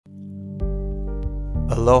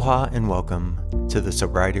Aloha and welcome to the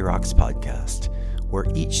Sobriety Rocks podcast, where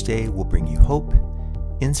each day will bring you hope,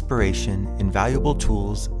 inspiration, and valuable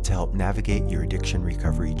tools to help navigate your addiction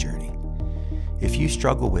recovery journey. If you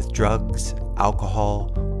struggle with drugs,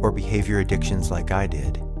 alcohol, or behavior addictions like I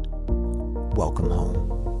did, welcome home.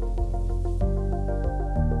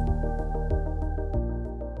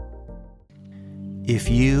 If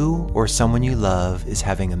you or someone you love is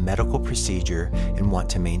having a medical procedure and want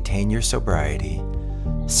to maintain your sobriety,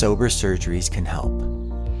 Sober Surgeries can help.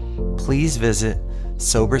 Please visit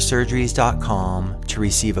sobersurgeries.com to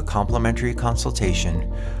receive a complimentary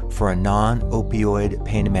consultation for a non-opioid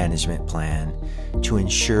pain management plan to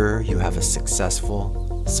ensure you have a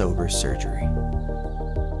successful sober surgery.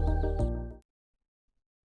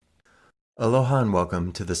 Aloha and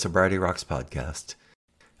welcome to the Sobriety Rocks podcast.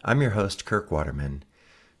 I'm your host, Kirk Waterman.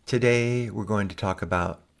 Today we're going to talk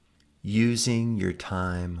about using your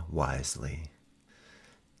time wisely.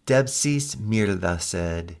 Debsis Mirda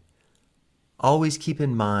said, "Always keep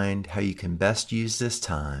in mind how you can best use this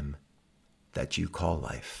time that you call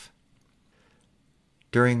life."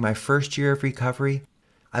 During my first year of recovery,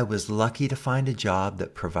 I was lucky to find a job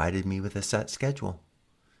that provided me with a set schedule.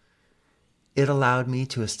 It allowed me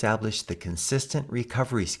to establish the consistent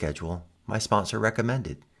recovery schedule my sponsor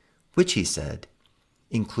recommended, which he said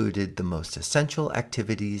included the most essential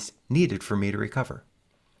activities needed for me to recover.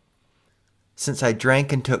 Since I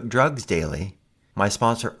drank and took drugs daily, my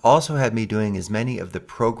sponsor also had me doing as many of the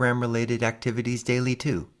program-related activities daily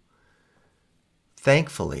too.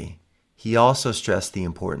 Thankfully, he also stressed the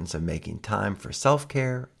importance of making time for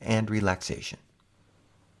self-care and relaxation.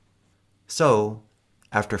 So,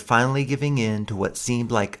 after finally giving in to what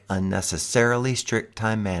seemed like unnecessarily strict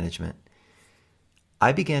time management,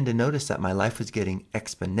 I began to notice that my life was getting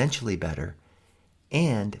exponentially better,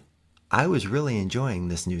 and I was really enjoying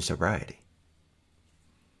this new sobriety.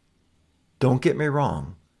 Don't get me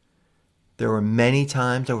wrong, there were many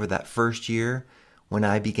times over that first year when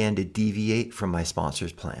I began to deviate from my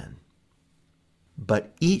sponsor's plan.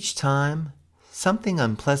 But each time, something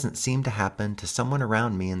unpleasant seemed to happen to someone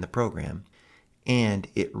around me in the program, and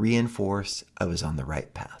it reinforced I was on the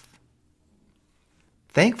right path.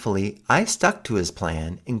 Thankfully, I stuck to his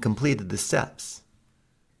plan and completed the steps.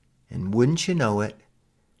 And wouldn't you know it,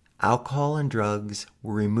 alcohol and drugs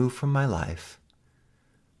were removed from my life.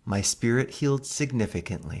 My spirit healed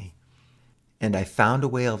significantly, and I found a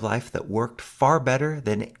way of life that worked far better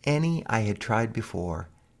than any I had tried before,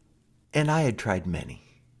 and I had tried many.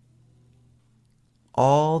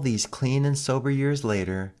 All these clean and sober years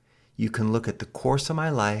later, you can look at the course of my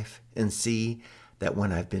life and see that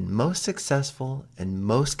when I've been most successful and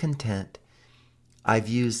most content, I've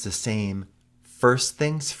used the same first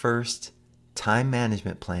things first time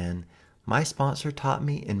management plan my sponsor taught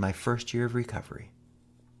me in my first year of recovery.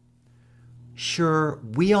 Sure,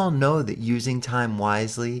 we all know that using time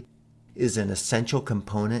wisely is an essential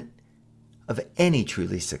component of any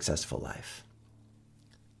truly successful life.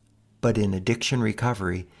 But in addiction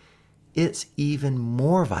recovery, it's even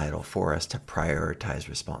more vital for us to prioritize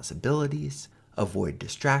responsibilities, avoid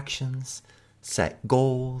distractions, set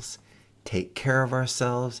goals, take care of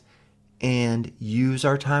ourselves, and use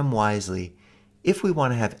our time wisely if we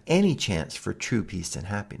want to have any chance for true peace and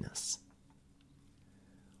happiness.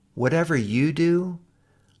 Whatever you do,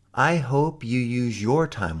 I hope you use your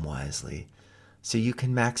time wisely so you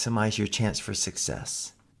can maximize your chance for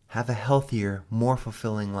success, have a healthier, more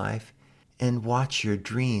fulfilling life, and watch your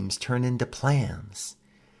dreams turn into plans,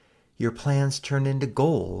 your plans turn into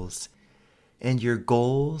goals, and your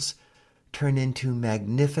goals turn into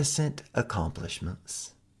magnificent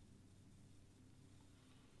accomplishments.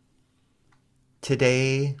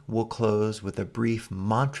 Today, we'll close with a brief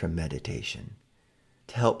mantra meditation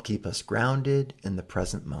to help keep us grounded in the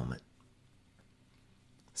present moment.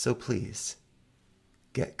 So please,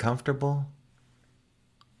 get comfortable,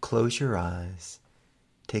 close your eyes,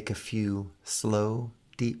 take a few slow,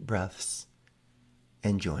 deep breaths,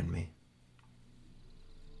 and join me.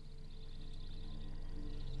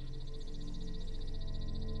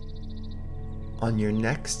 On your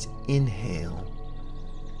next inhale,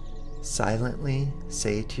 silently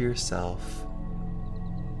say to yourself,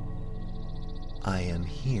 "I am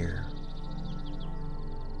here."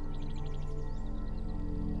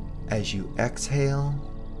 As you exhale,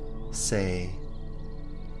 say,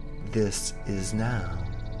 "This is now."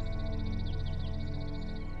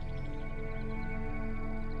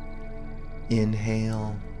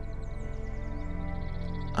 Inhale,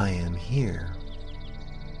 "I am here."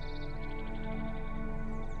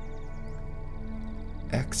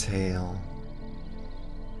 Exhale,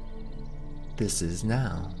 "This is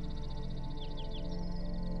now."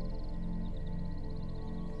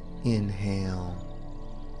 Inhale,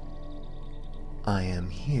 I am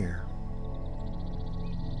here.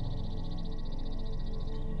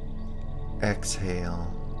 Exhale,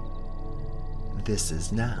 this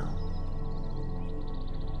is now.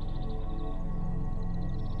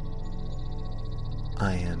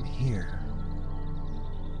 I am here.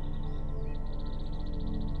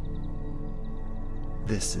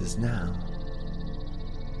 This is now.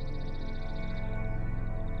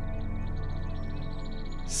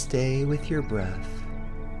 Stay with your breath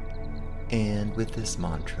and with this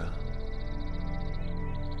mantra.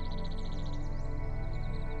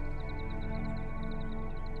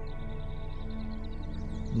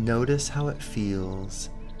 Notice how it feels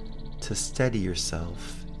to steady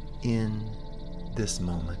yourself in this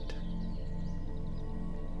moment.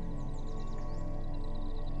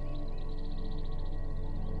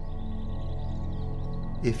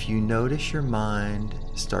 If you notice your mind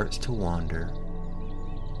starts to wander,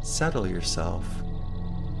 settle yourself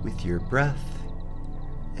with your breath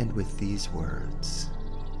and with these words.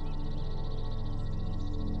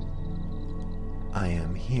 I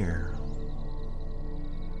am here.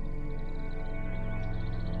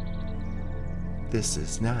 This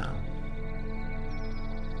is now.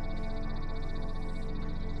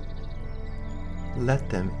 Let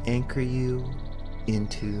them anchor you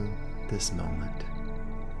into this moment.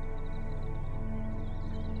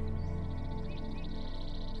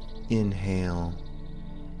 Inhale,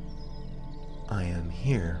 I am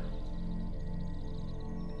here.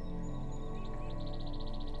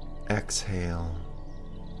 Exhale,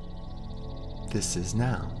 this is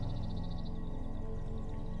now.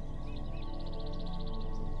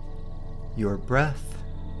 Your breath,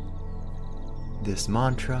 this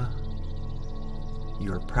mantra,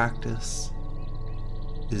 your practice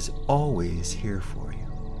is always here for you.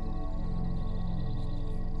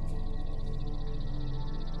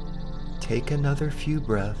 Take another few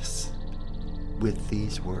breaths with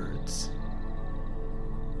these words.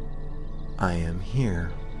 I am here.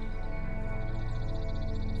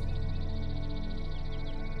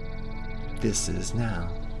 This is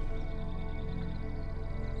now.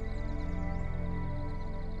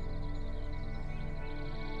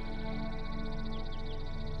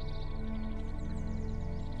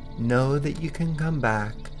 Know that you can come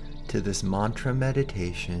back to this mantra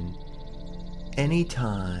meditation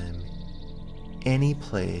anytime, any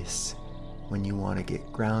place when you want to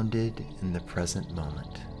get grounded in the present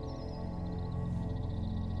moment.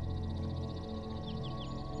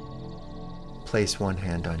 Place one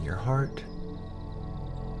hand on your heart,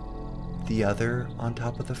 the other on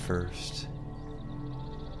top of the first.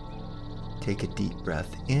 Take a deep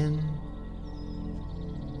breath in,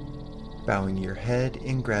 bowing your head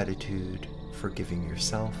in gratitude for giving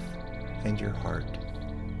yourself and your heart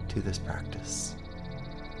to this practice.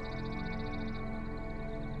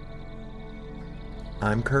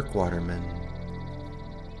 I'm Kirk Waterman.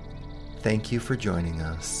 Thank you for joining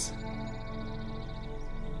us.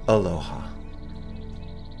 Aloha.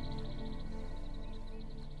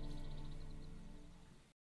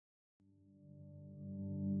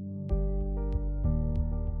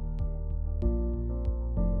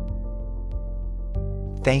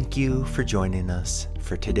 Thank you for joining us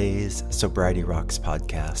for today's Sobriety Rocks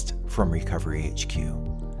podcast from Recovery HQ.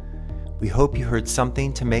 We hope you heard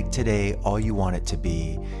something to make today all you want it to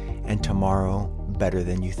be, and tomorrow better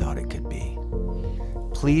than you thought it could be.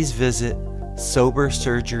 Please visit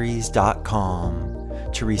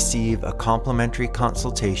sobersurgeries.com to receive a complimentary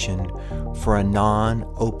consultation for a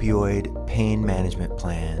non-opioid pain management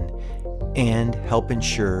plan and help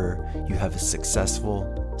ensure you have a successful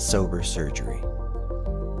sober surgery.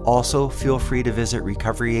 Also, feel free to visit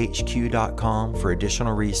recoveryhq.com for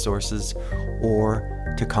additional resources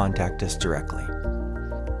or to contact us directly.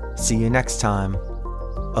 See you next time.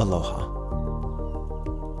 Aloha.